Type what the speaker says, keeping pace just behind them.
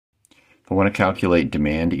I want to calculate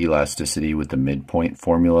demand elasticity with the midpoint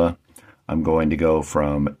formula. I'm going to go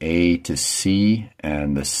from A to C,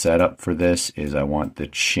 and the setup for this is I want the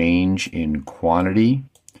change in quantity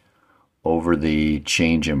over the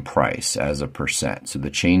change in price as a percent. So the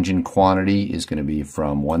change in quantity is going to be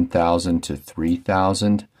from 1,000 to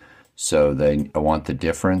 3,000. So then I want the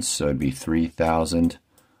difference, so it'd be 3,000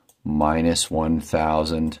 minus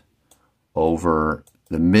 1,000 over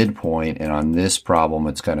the midpoint. And on this problem,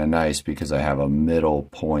 it's kind of nice because I have a middle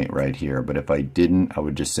point right here. But if I didn't, I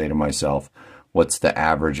would just say to myself, what's the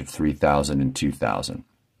average of 3,000 and 2,000?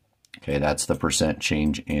 Okay, that's the percent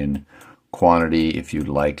change in quantity. If you'd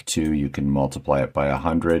like to, you can multiply it by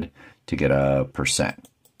 100 to get a percent.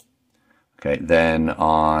 Okay, then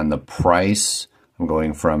on the price, I'm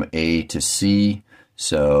going from A to C.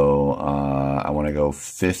 So I want to go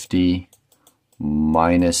 50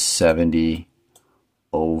 minus 70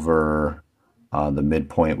 over the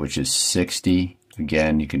midpoint, which is 60.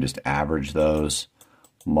 Again, you can just average those,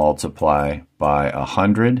 multiply by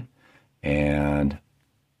 100, and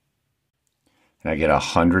I get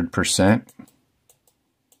 100%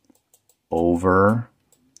 over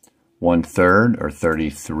 1/3, or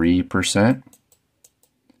 33%.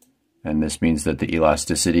 And this means that the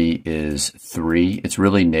elasticity is 3. It's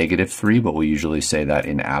really -3, but we usually say that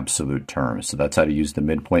in absolute terms. So that's how to use the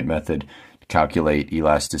midpoint method to calculate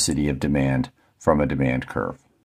elasticity of demand from a demand curve.